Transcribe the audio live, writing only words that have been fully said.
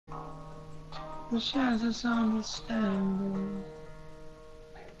Muchachos,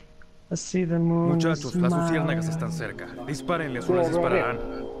 las luciérnagas están cerca. Dispárenles o les dispararán.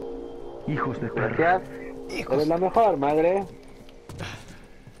 Hijos de perra. Gracias. Eres la mejor, madre.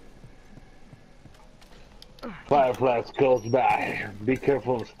 Fireflies goes by. Be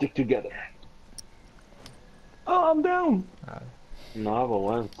careful, stick together. Oh, I'm down. No, pues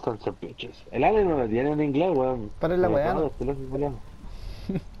weón, sons of bitches. El alien no lo tiene en inglés, weón. Para la weá.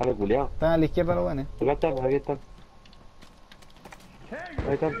 Dale, culiao. Están a la izquierda los buenos. Acá están, aquí están.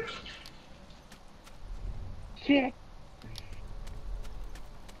 Ahí están. Shit.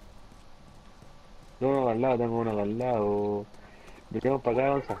 Tengo uno al lado, tengo uno al lado. Venimos para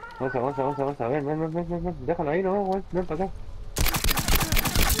acá, avanza. Ven. Déjalo ahí, no, weón. Ven para acá.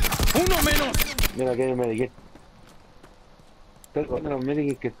 ¡Uno menos! Mira que hay un medikit. Tengo los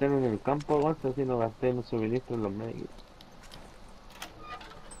medikits que están en el campo, weón, así no gasté los suministros en los medikits.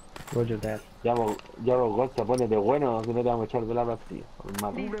 Roger that. Ya vos, Gonza, ponete bueno, si no te vamos a echar de la partida.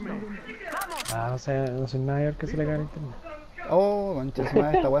 No soy mayor que se le cae el internet. Oh, concha, se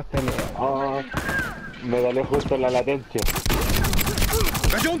me esta weá es pelea. Oh, me dale justo la latencia.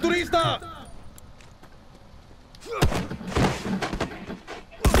 ¡Cayó un turista!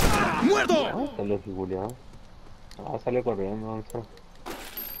 ¡Muerto! Salió figurado. Salió corriendo, avanza.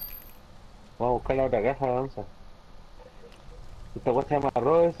 Vamos a buscar la otra caja, avanza. Esta cosa se llama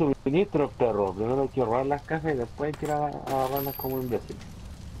robo de suministros, perro. Primero hay que robar las cajas y después hay que ir a agarrarlas como un imbécil.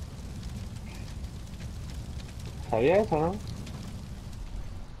 ¿Sabía eso, no?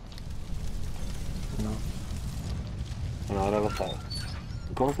 No. Bueno, ahora lo sabes.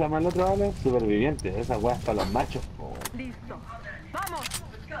 ¿Cómo se llama el otro, vale? Superviviente. Esa weá es para los machos. Listo. ¡Vamos!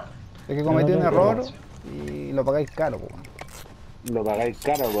 Es que cometí un error y lo pagáis caro, weón. Lo pagáis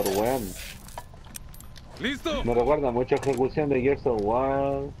caro por weón. ¡Listo! Me recuerda mucho a ejecución de Gears of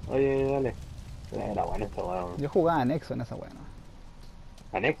War. Oye, dale. Era bueno esta weón. Yo jugaba anexo en esa weá, ¿no?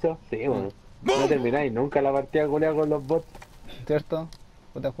 ¿Anexo? Sí, weón. No termináis nunca la partida culiada con los bots. ¿Cierto?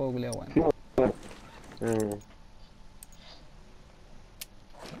 Puta juego culiao, weón. Sí,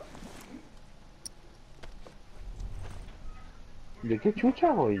 ¿De qué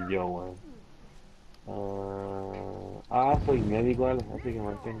chucha voy yo, weón? Soy médico, ¿vale? Así que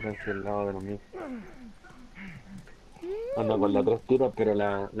manténganse al lado de los míos. Ando con la 3 tiros, pero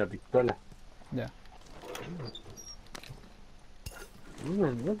la pistola. Ya. No,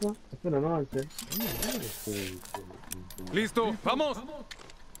 espera, no avance. ¡Listo! ¡Vamos!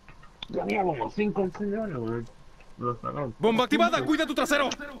 Ya había como 5 encendedores, weón. Los sacaron. ¡Bomba activada! ¡Cuida tu trasero!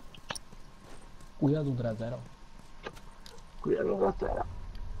 Cuida tu trasero. Cuida los traseros.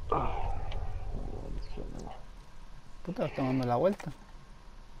 Puta, estamos dando la vuelta.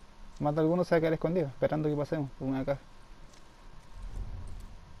 Más de alguno se va a quedar escondido, esperando que pasemos por una caja.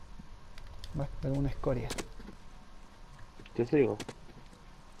 Va, de alguna escoria. ¿Qué sigo?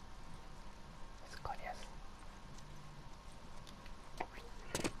 Escorias.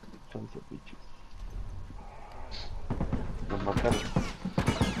 Chance bichos. Nos mataron.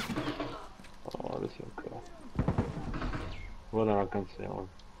 Oh, decían que va. Bueno, no alcancé, weón.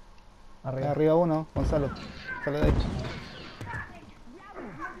 Arriba uno, Gonzalo. Sale de ahí.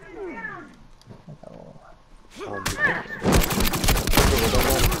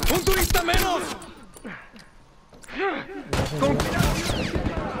 ¡Un turista menos!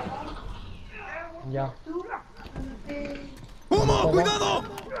 Ya. ¡Humo! ¡Cuidado!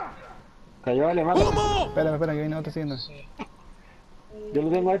 Cayó, vale, mata. ¡Humo! Espérame, que viene otro siguiendo. Yo lo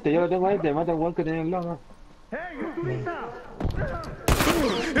tengo a este, mata al weón que tenía al lado, ¿no?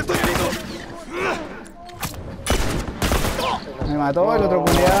 ¡Estoy herido! Me mató el otro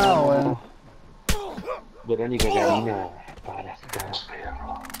culiao, weón. Verónica Karina, para estar,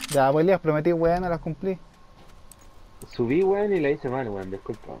 perro. Ya, pues les prometí, weón, no las cumplí. Subí, weón, y la hice mal, weón,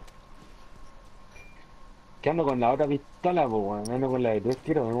 disculpa. ¿Qué ando con la otra pistola, pues, weón? Ando con la de 3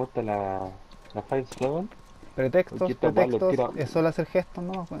 tiros, me gusta la 5-7. Pretextos, Aquí está, Pablo, tira. es solo hacer gestos,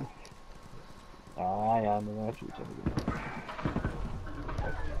 ¿no? Weón. Ya, ando con la chucha.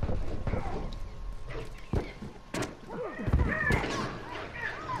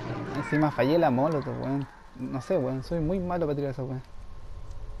 Encima fallé la molotov, weón. No sé, weón, soy muy malo para tirar esa weón.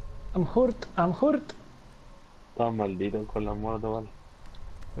 I'm hurt. Estaban malditos con las motos, vale.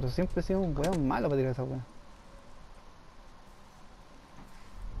 Pero siempre he sido un weón malo para tirar esa weón.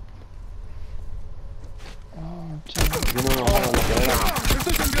 Yo no me bajo la cadera.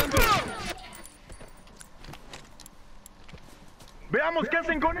 ¡Estoy sangrando! Veamos qué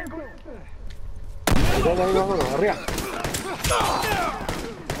hacen con él. Ahí vámonos, arriba.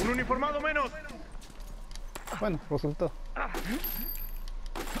 Un uniformado menos. Bueno, resultó.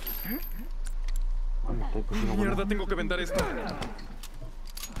 Mierda, tengo que vender esto.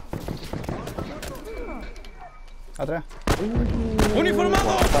 Atrás.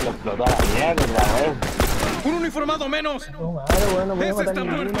 ¡Uniformado! Para explotar la mierda, ¡Un uniformado menos! No, madre, weón, no puedo Ese matar está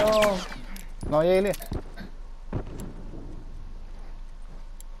ninguno. No, ya ile.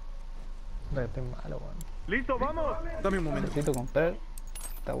 Estoy malo, weón. ¡Listo, vamos! Dame un momento. Necesito comprar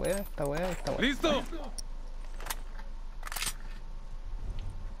esta wea, esta wea, esta wea. ¡Listo!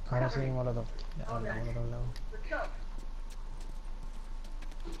 Ahora sí, molotov. Ya, hablamos de otro lado.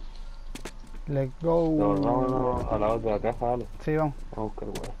 Let's go. No, vámonos a la otra caja, dale. Sí, vamos. Vamos a buscar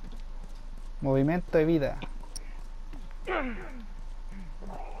weá. Movimiento de vida.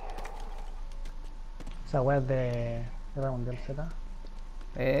 Esa weá es de Guerra Mundial Z.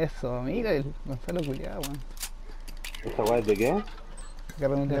 Eso, mira el Gonzalo culiado, weón. ¿Esta weá es de qué?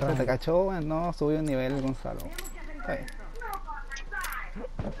 Guerra Mundial Guerra Z, cachó, weón. No, subió un nivel el Gonzalo. Está bien.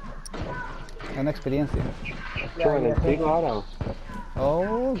 Es una experiencia. Yo me explico ahora.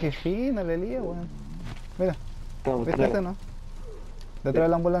 Oh, qué fina la lía, weón. Mira, Estamos ¿viste ese, no? Detrás de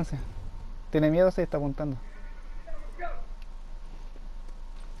la ambulancia. Tiene miedo, sí, está apuntando.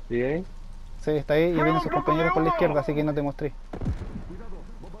 ¿Sí ahí? Sí, está ahí y vienen sus compañeros por la izquierda, así que no te mostré.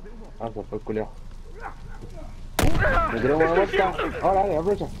 Ah, pues fue culiao. Me tiró una vuelta. Ahora, dale,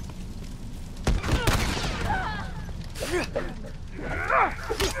 aprovecha.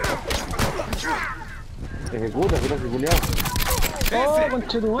 Ejecuta, mira que culiao. ¡Oh,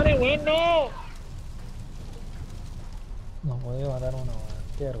 conchetumare, weón, no! No podía matar a uno, weón.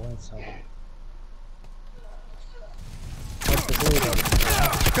 Qué vergüenza, weón.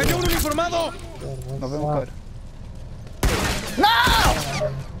 ¡Cayó un uniformado! Qué vergüenza. Nos vemos, cabrón.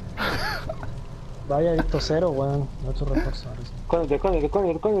 Vaya, visto cero, weón. No he hecho refuerzo. Escóndete, escóndete,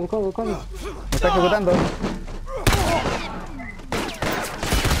 escóndete, escóndete, escóndete. Me está ejecutando.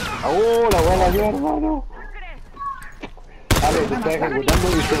 La buena mierda, hermano. Ale, te está ejecutando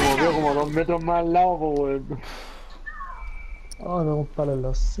y se movió como 2 metros más al lado, pues, weón. Oh, me un palo en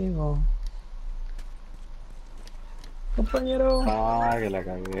los hocicos. Compañero. Ah, que la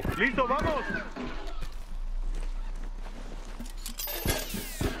cagué. ¡Listo, vamos!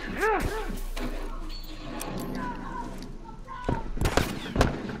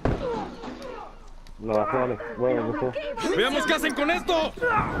 Lo bajé, dale. Bueno, que fue. ¡Veamos qué hacen con esto!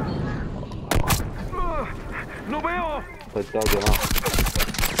 ¡No veo! Estoy todo quemado.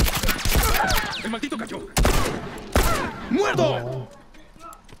 ¡El maldito cayó! ¡Muerdo!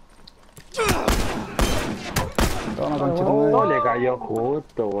 Toma, conchetumare. Oh, le cayó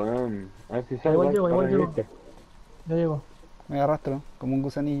justo, weón. A ver si sale. Igual llego. Ya llego. Me arrastro, como un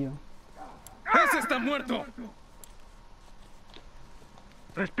gusanillo. ¡Ese está muerto!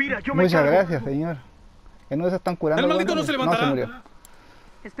 Respira, yo me Muchas encargo. gracias, señor. Que no se están curando. El maldito weón. no se No, levantará. se murió.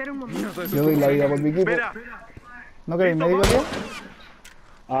 Espera un momento. Mierda, eso Yo doy la vida por mi equipo. Espera. ¿No queréis Listo, médico, tío?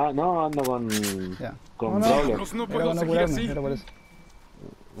 Ah, no, ando con. Ya. Con No, Brawler. Diablos, no Era puedo para no seguir curarme, así. era por eso.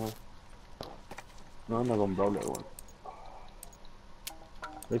 No ando con Brawler, weón.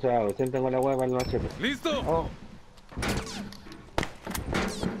 De hecho, recién tengo la hueá para el machete. ¡Listo!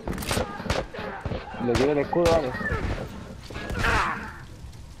 Le quiero el escudo, vale.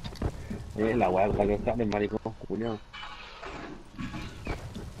 La hueá para que sale, maricón, culiao.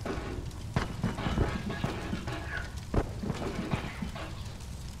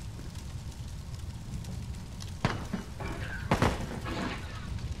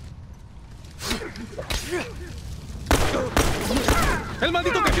 ¡El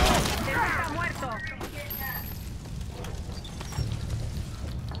maldito cayó! Está muerto.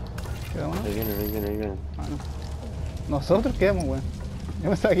 ¿Queda uno? Ahí viene, ahí viene, ahí viene. Ah, no. Nosotros quedamos, weón. Yo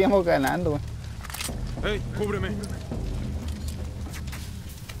pensaba que íbamos ganando, weón. ¡Ey, cúbreme!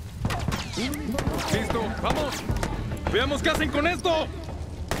 ¡Listo! ¡Vamos! ¡Veamos qué hacen con esto!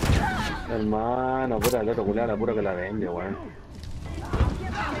 Hermano, pura el otro culiao, la pura que la vende, weón.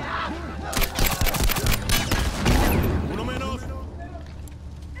 ¡Uno menos!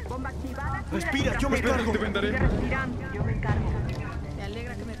 Bomba activada. Respira, yo me encargo. Te vendaré. Sigue respirando. Yo me encargo. Me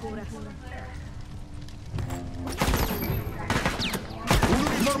alegra que me cubras. ¡Un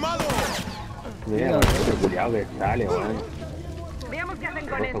uniformado! Mira, el otro culiao que sale, weón. Veamos qué hacen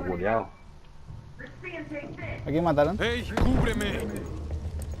con Otro esto. culiao. ¿A quién mataron? ¡Ey, cúbreme!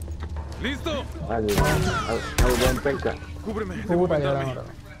 ¡Listo! Al buen penca. ¡Cúbreme! Debo Puta que la vendarme. moro.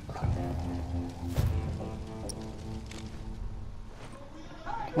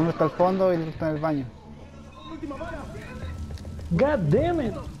 Uno está al fondo y el otro está en el baño. God damn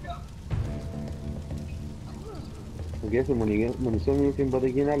it. ¿Qué es ese munición y sin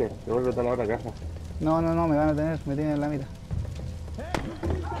botiquín, Ale? Te vuelve a la otra caja. No, me van a tener, me tienen en la mira.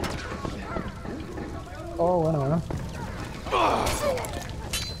 Oh, bueno, bueno.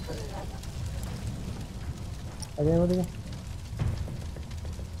 Aquí hay botica.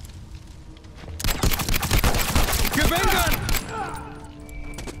 ¡Que vengan!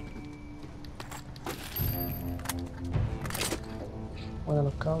 Bueno,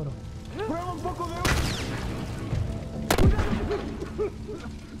 los cabros. Prueba un poco de...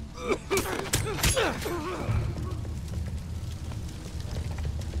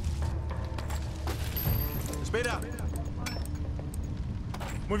 Espera.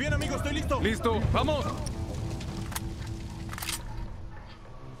 Muy bien, amigo, estoy listo. Listo, vamos.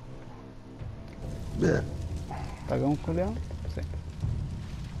 ¿Está acá un culeado? Sí.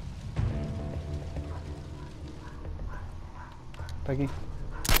 Está aquí.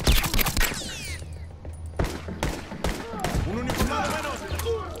 Un uniformado menos.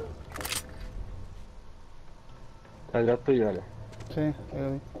 Está atrás tuyo, dale. Sí, ahí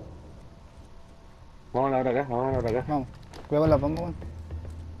lo vi. Vamos a la otra caja, vamos a la otra caja. Vamos. Cuidado con la bomba, weón.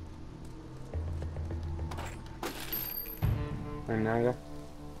 No hay nada acá.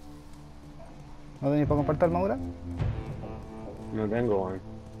 ¿No tenéis para comprar armadura? No tengo, weón.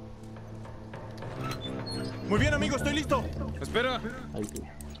 Muy bien, amigo, estoy listo. Espera. Ahí sí.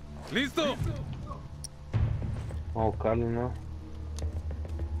 ¿Listo? Vamos a buscarlo, ¿no?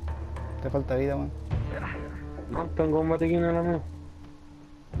 Te falta vida, weón. No, tengo un botiquín en la mano.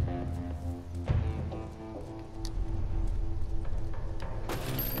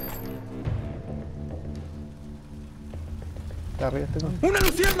 Está arriba este weón. ¡Una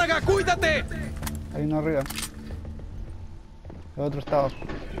luciérnaga! ¡Cuídate! Hay uno arriba. El otro está abajo.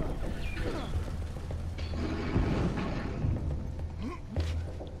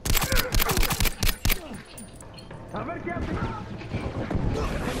 A ver qué hace.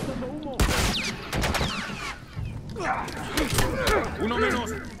 Uno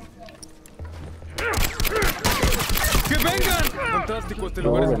menos. ¡Que vengan! Fantástico, este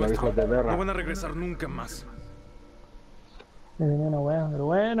lugar es No, hijos de nuestro. perra. No van a regresar nunca más. Me venía una buena, pero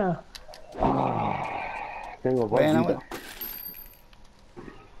buena. Tengo Buena, poquito. weón.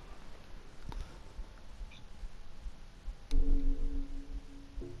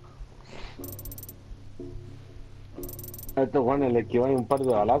 A estos guanes les esquivan un par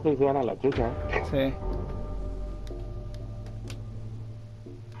de balazos y se van a la chucha, ¿eh? Sí.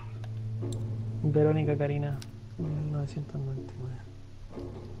 Verónica Karina, 1999.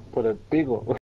 Por el pico.